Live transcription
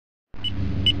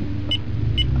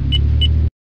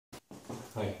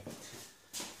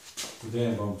Today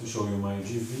I'm going to show you my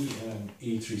GIVI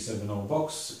E370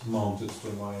 box mounted to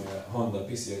my Honda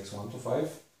PCX125.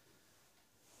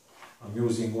 I'm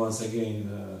using once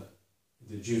again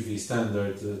the GIVI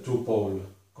standard 2-pole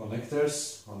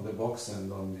connectors on the box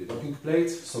and on the docking plate,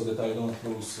 so that I don't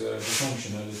lose the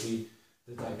functionality,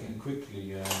 that I can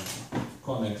quickly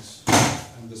connect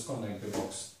and disconnect the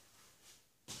box.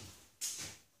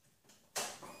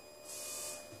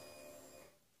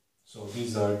 So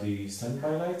these are the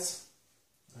standby lights.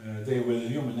 They will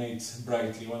illuminate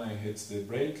brightly when I hit the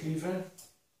brake lever.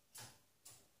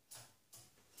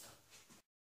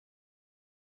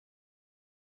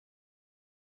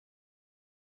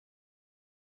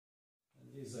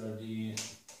 And these are the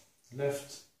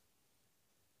left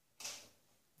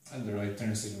and the right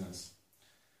turn signals.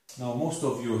 Now, most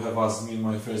of you have asked me in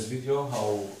my first video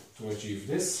how to achieve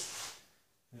this.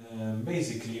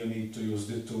 Basically, you need to use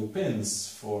the 2 pins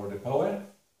for the power,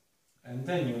 and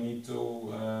then you need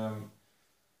to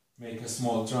make a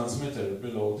small transmitter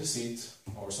below the seat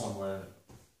or somewhere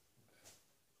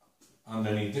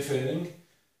underneath the fairing,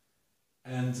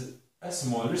 and a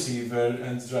small receiver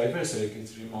and driver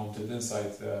circuitry mounted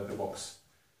inside the box.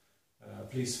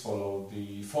 Please follow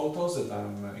the photos that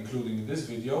I'm including in this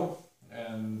video,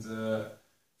 and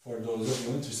for those of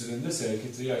you interested in the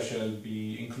circuitry, I shall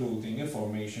be including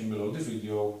information below the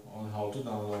video on how to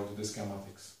download the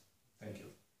schematics.